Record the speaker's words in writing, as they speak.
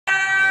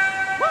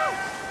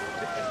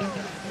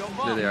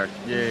There they are.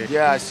 Yeah.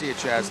 Yeah, I see it,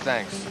 Chaz.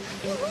 Thanks.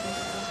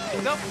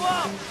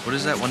 What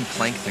is that one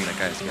plank thing that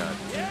guy's got?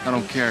 I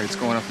don't care. It's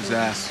going up his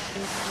ass.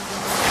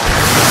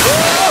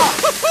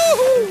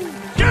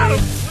 Got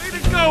him! Way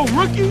to go,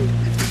 rookie!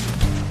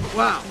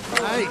 Wow.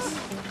 Nice.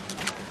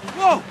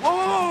 Whoa, whoa,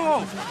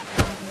 whoa, whoa!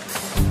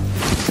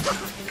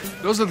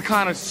 Those are the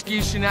kind of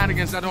ski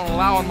shenanigans I don't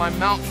allow on my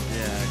mountain.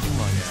 Yeah, come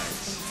on,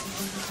 guys.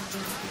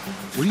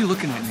 What are you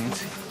looking at,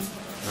 Nancy?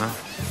 Huh?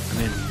 I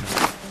mean...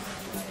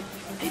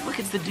 Hey, look,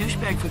 it's the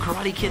douchebag from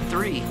Karate Kid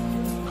 3.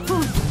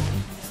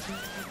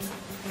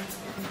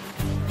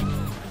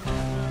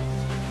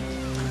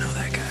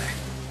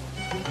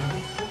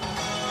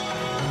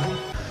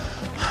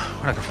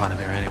 We're not gonna find him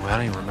here anyway. I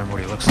don't even remember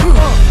what he looks like.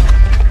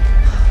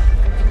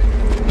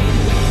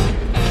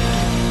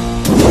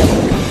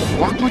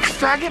 Walk like a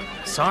faggot?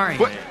 Sorry.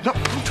 What? No,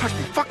 don't touch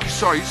me. Fuck you,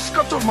 sorry. You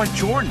scuffed over my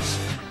Jordans.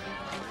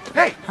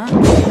 Hey! Huh? You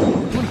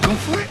wanna go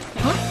for it?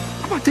 Huh?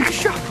 Come on, take a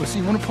shot, pussy.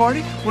 You wanna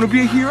party? Wanna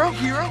be a hero?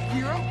 Hero?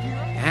 Hero? Hero?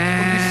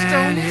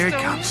 And here it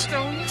comes.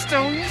 Stone.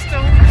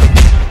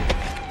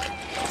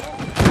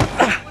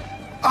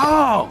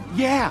 Oh,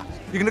 yeah.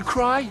 You're gonna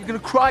cry? You're gonna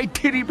cry,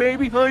 titty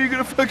baby? Huh? You're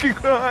gonna fucking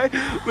cry?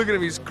 Look at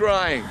him, he's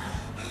crying.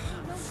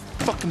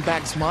 Fucking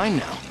bag's mine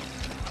now.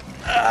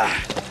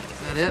 Is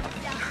that it?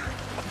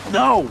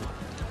 No!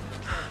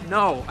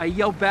 No, I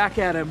yelled back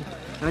at him,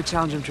 and I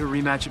challenged him to a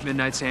rematch at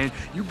midnight saying,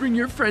 you bring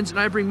your friends and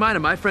I bring mine,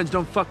 and my friends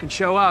don't fucking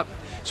show up.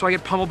 So I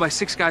get pummeled by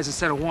 6 guys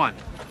instead of 1.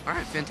 All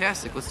right,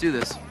 fantastic. Let's do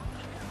this.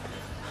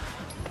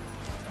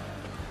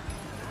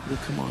 Well,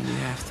 come on, we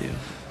have to.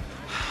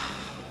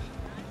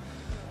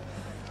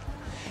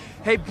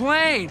 Hey,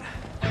 Blaine!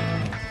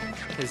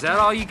 Is that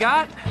all you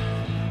got?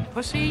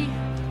 Pussy?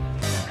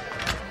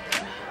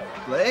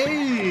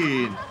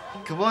 Blaine!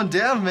 Come on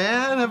down,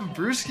 man. Have a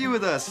brewski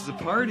with us. It's a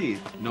party.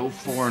 No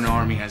foreign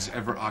army has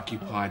ever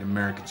occupied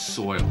American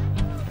soil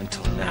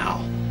until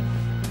now.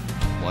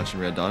 Watching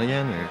Red Dawn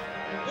again, or?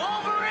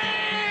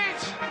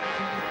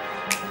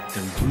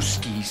 They're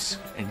Ruskies,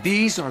 and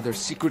these are their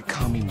secret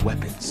commie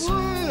weapons.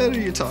 What are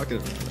you talking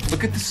about?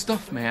 Look at this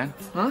stuff, man.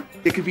 Huh?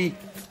 They could be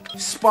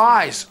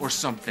spies or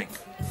something.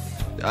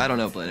 I don't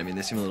know, Blaine. I mean,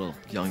 they seem a little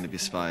young to be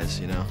spies,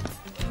 you know?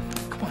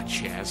 Come on,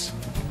 Chaz.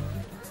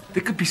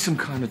 They could be some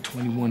kind of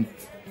 21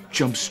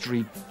 Jump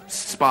Street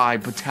spy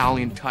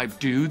battalion type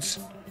dudes.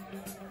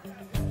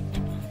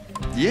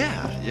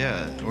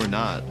 Yeah, or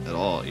not at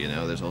all, you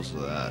know? There's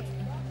also that.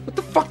 What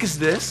the fuck is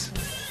this?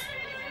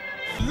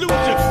 The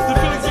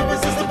feeling's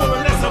irresistible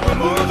unless I'm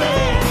moving.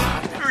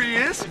 There he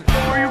is.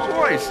 Where are your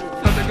boys?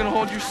 Thought they're gonna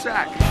hold your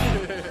sack.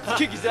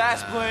 Kick his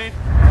ass, Blaine.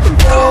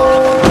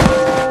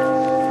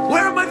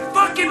 Where are my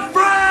fucking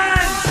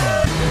friends?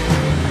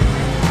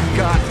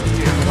 God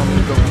damn it, I'm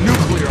gonna go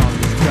nuclear on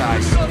these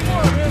guys.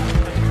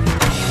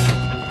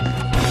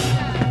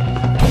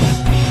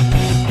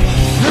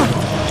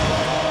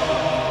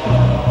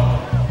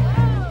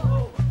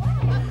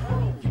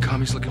 You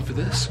commies looking for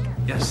this?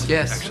 Yes.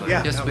 Yes. Actually.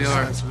 Yeah. Yes, we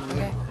are.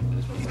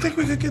 You think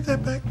we could get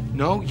that back?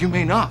 No, you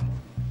may not.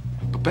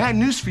 But bad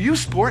news for you,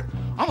 sport.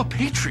 I'm a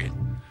patriot.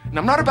 And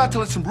I'm not about to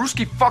let some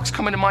Ruski fucks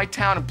come into my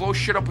town and blow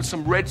shit up with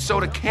some red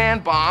soda can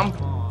bomb.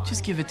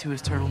 Just give it to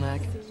his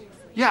turtleneck.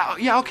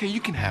 Yeah, okay,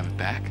 you can have it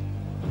back.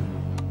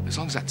 As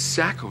long as that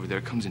sack over there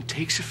comes and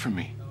takes it from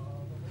me.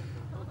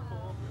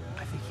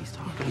 I think he's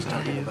talking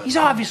about you. He's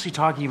obviously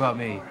talking about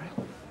me.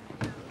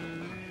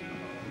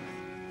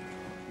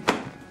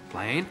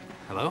 Blaine?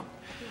 Hello?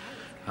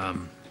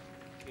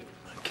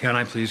 Can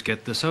I please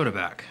get the soda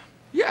back?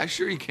 Yeah,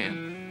 sure you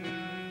can.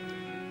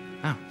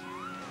 Oh.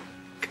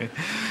 Okay.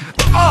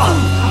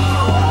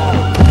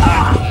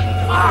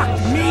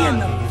 Me in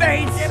the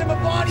face! Get him a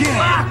body!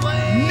 Yeah,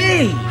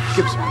 me!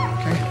 Gibson,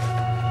 okay?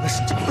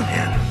 Listen to me,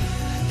 man.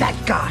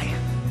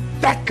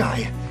 That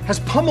guy has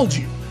pummeled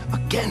you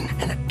again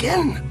and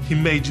again. He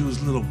made you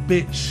his little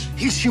bitch.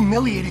 He's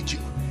humiliated you,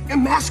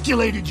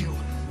 emasculated you.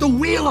 The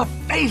wheel of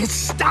fate has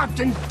stopped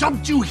and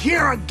dumped you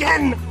here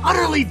again,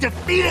 utterly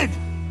defeated.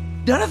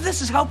 None of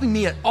this is helping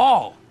me at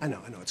all. I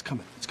know, it's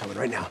coming. It's coming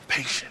right now.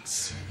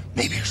 Patience.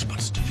 Maybe you're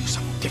supposed to do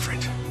something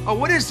different. Oh,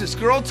 what is this,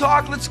 girl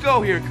talk? Let's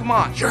go here, come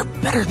on. You're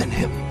better than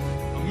him.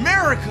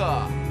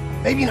 America!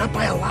 Maybe not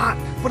by a lot,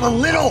 but a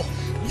little.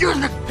 You're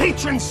the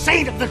patron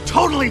saint of the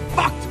totally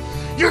fucked.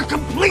 You're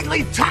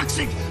completely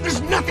toxic. There's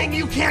nothing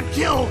you can't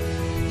kill.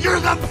 You're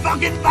the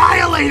fucking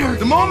violator.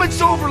 The moment's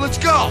over, let's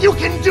go. You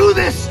can do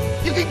this.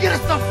 You can get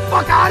us the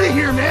fuck out of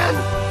here, man.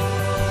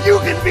 You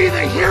can be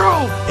the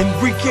hero.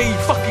 Enrique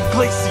fucking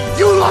Iglesias.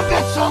 You love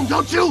that song,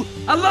 don't you?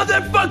 I love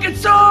that fucking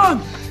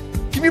song!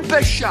 Give me your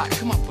best shot,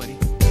 come on, buddy.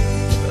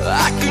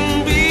 I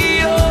can be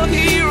your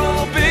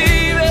hero,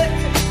 baby.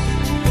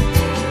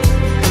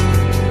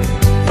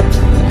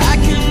 I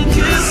can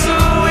kiss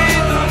away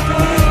the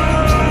pain.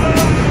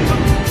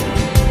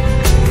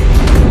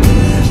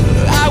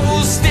 I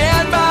will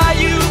stand by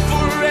you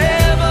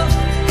forever.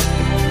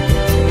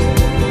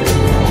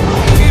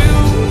 You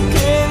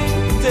can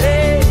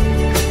take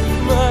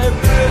my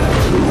breath.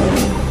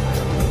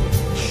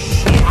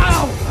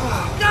 Ow!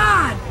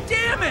 God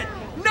damn it!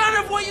 None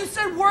of what you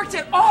said worked. worked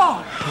at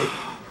all!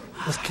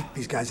 Let's kick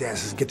these guys'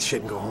 asses, get the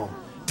shit and go home.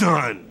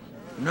 Done.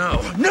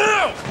 No.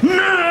 No! No!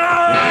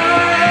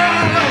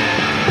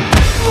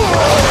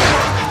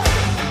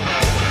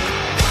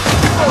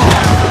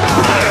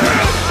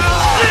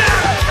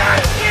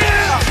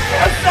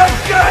 That's not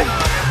good!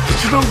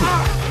 Get your number.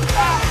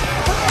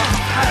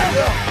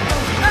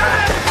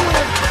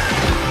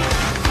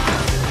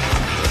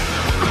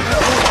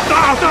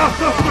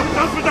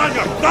 До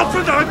свидания! До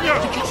свидания!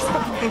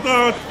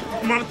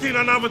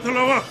 Мартина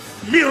Навратилова,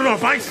 мирно,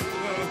 Vice!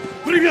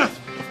 Привет!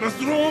 На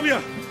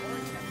здоровье!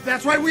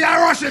 That's right, we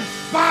are Russian!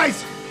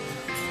 Spies!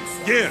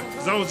 Yeah,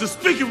 'cause I was just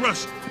speaking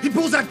Russian. He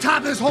pulls that top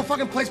and this whole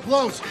fucking place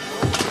blows.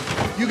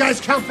 You guys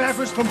count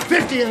backwards from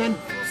 50 and then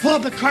pull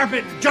up the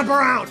carpet and jump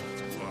around.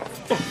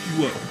 Fuck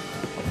you up.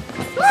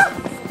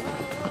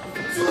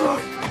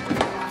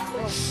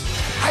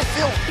 Hi,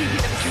 Phil.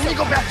 Can we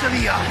go back to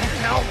the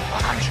hotel?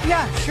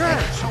 Yeah, sure.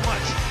 Thank you so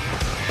much.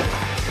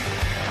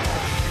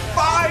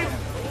 5,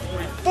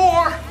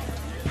 4,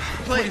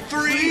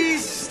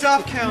 Please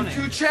stop counting.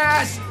 2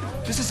 Chaz.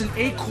 This is an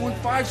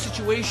 8-5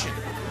 situation.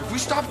 If we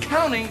stop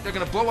counting, they're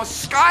gonna blow us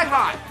sky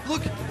high.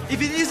 Look,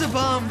 if it is a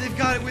bomb, they've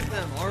got it with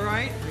them, all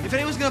right? If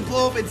anyone's gonna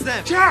blow up, it's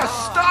them. Chaz,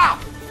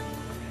 stop!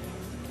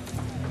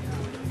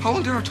 How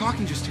long did our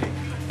talking just take?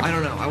 I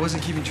don't know. I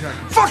wasn't keeping track.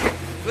 Fuck it!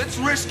 Let's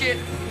risk it.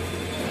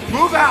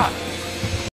 Move out!